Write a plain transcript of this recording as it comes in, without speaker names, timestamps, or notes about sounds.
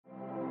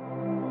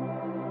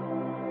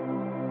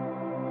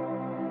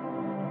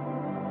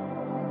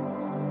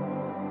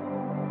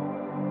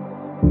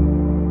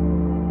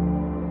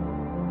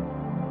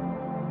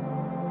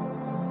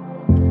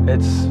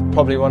It's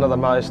probably one of the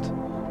most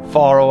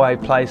faraway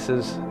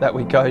places that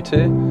we go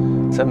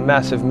to. It's a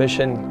massive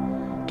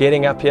mission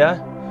getting up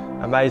here.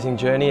 Amazing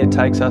journey. It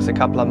takes us a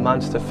couple of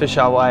months to fish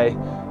our way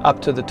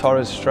up to the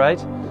Torres Strait.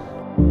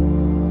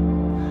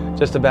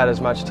 Just about as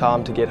much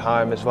time to get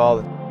home as well.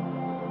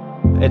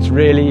 It's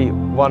really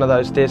one of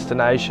those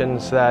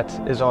destinations that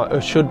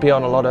should be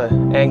on a lot of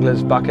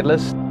anglers' bucket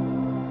lists.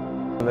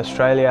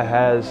 Australia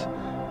has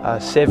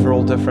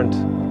several different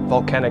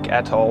volcanic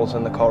atolls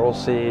in the Coral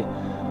Sea,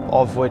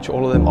 of which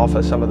all of them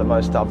offer some of the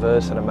most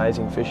diverse and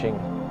amazing fishing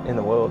in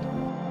the world.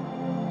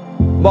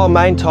 Our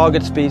main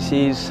target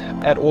species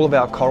at all of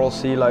our Coral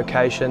Sea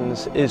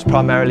locations is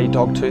primarily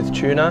Dogtooth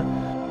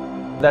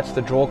Tuna. That's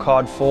the draw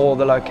card for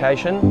the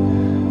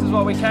location. This is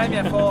what we came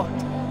here for.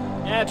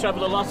 Yeah,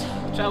 travelled a lot,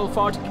 travelled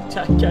far to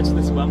catch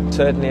this one.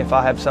 Certainly if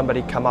I have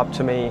somebody come up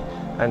to me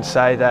and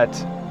say that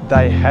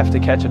they have to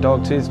catch a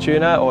Dogtooth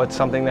Tuna, or it's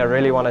something they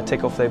really want to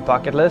tick off their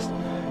bucket list,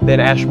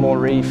 then Ashmore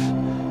Reef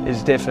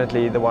is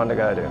definitely the one to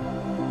go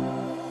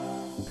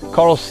to.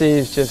 Coral Sea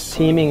is just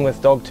teeming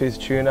with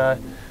Dogtooth Tuna,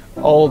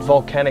 old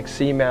volcanic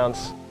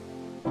seamounts.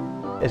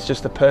 It's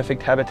just the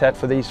perfect habitat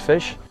for these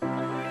fish.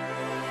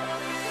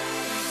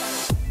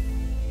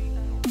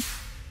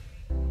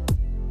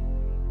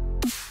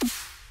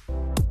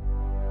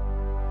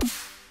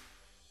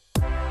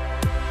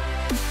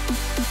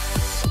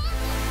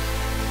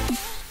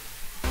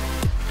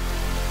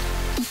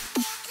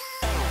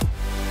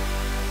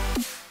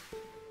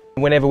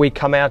 Whenever we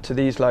come out to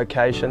these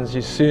locations,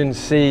 you soon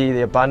see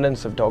the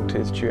abundance of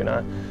Dogtooth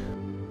Tuna.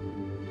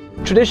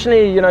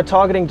 Traditionally,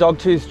 targeting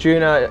Dogtooth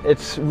Tuna,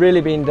 it's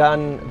really been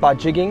done by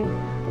jigging.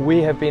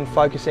 We have been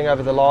focusing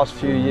over the last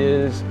few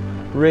years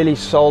really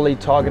solely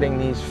targeting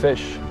these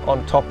fish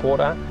on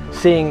topwater.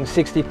 Seeing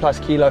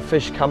 60+ kilo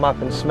fish come up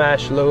and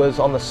smash lures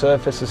on the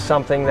surface is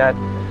something that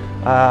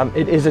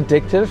it is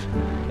addictive,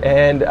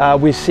 and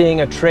we're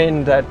seeing a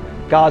trend that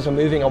guys are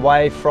moving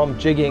away from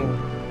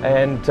jigging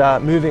and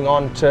moving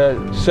on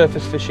to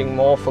surface fishing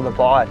more for the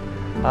bite.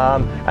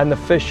 And the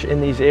fish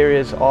in these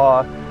areas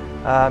are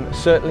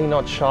certainly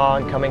not shy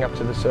in coming up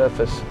to the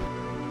surface.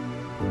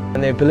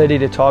 And the ability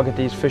to target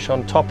these fish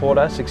on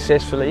topwater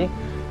successfully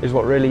is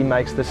what really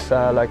makes this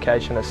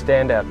location a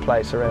standout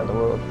place around the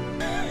world.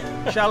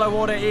 Shallow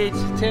water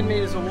eats, 10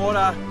 metres of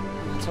water.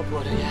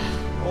 Topwater,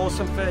 yeah.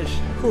 Awesome fish.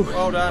 Whew.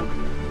 Well done.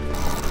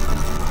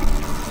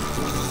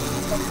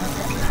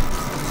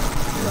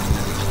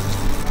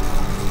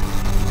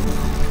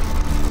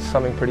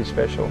 Something pretty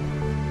special.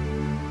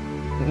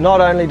 Not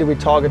only do we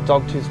target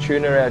Dogtooth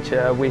Tuna out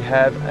here, we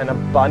have an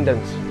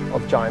abundance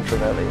of Giant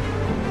Trevally.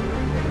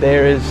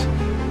 There is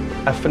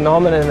a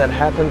phenomenon that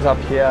happens up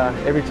here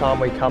every time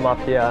we come up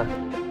here.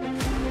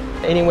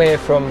 Anywhere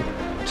from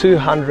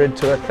 200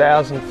 to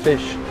 1,000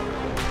 fish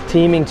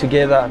teeming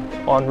together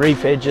on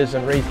reef edges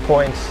and reef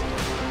points.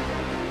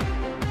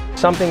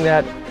 Something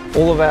that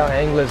all of our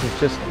anglers have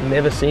just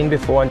never seen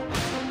before.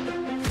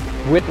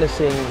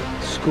 Witnessing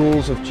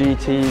schools of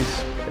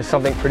GTs is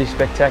something pretty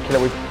spectacular.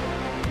 We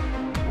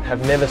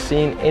have never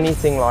seen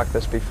anything like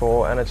this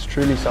before, and it's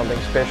truly something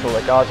special.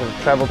 The guys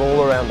have travelled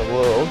all around the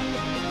world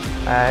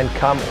and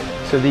come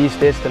to these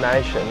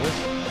destinations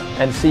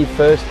and see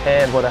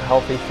firsthand what a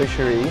healthy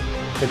fishery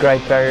the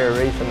Great Barrier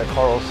Reef and the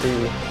Coral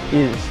Sea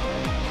is.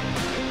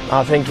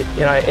 I think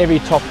every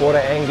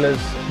topwater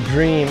angler's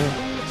dream,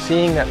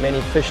 seeing that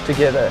many fish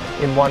together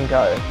in one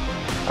go.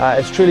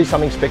 It's truly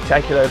something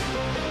spectacular.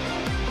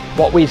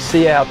 What we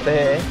see out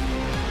there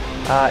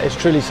is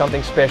truly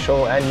something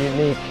special and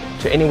unique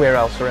to anywhere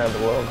else around the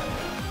world.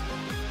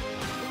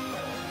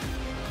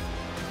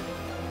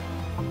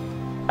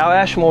 Our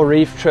Ashmore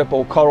Reef trip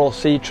or Coral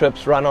Sea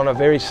trips run on a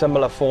very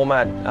similar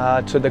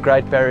format to the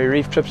Great Barrier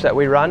Reef trips that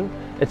we run.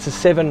 It's a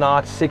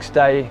 7-night,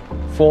 6-day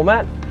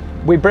format.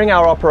 We bring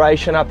our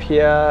operation up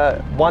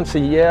here once a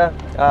year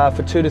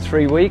for 2 to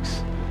 3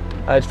 weeks.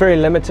 It's very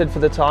limited for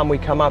the time we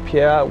come up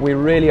here. We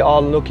really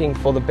are looking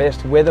for the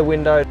best weather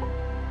window.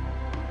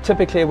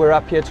 Typically we're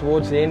up here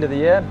towards the end of the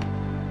year.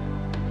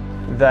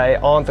 They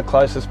aren't the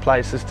closest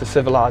places to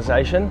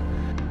civilization.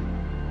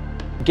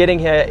 Getting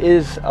here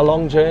is a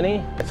long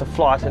journey. It's a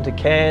flight into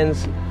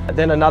Cairns,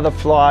 then another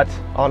flight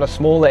on a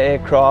smaller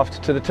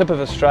aircraft to the tip of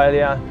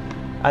Australia,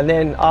 and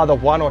then either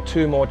 1 or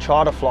 2 more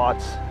charter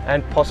flights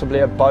and possibly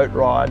a boat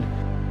ride.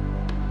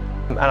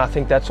 And I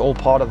think that's all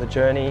part of the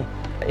journey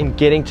in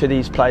getting to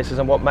these places,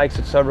 and what makes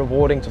it so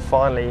rewarding to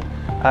finally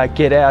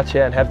get out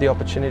here and have the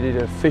opportunity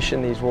to fish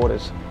in these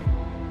waters.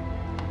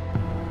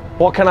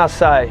 What can I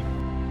say?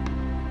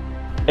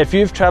 If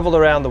you've travelled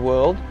around the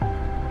world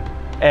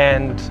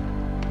and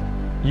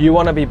you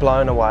want to be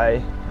blown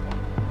away,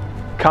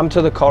 come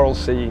to the Coral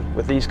Sea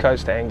with East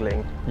Coast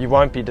Angling. You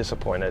won't be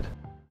disappointed.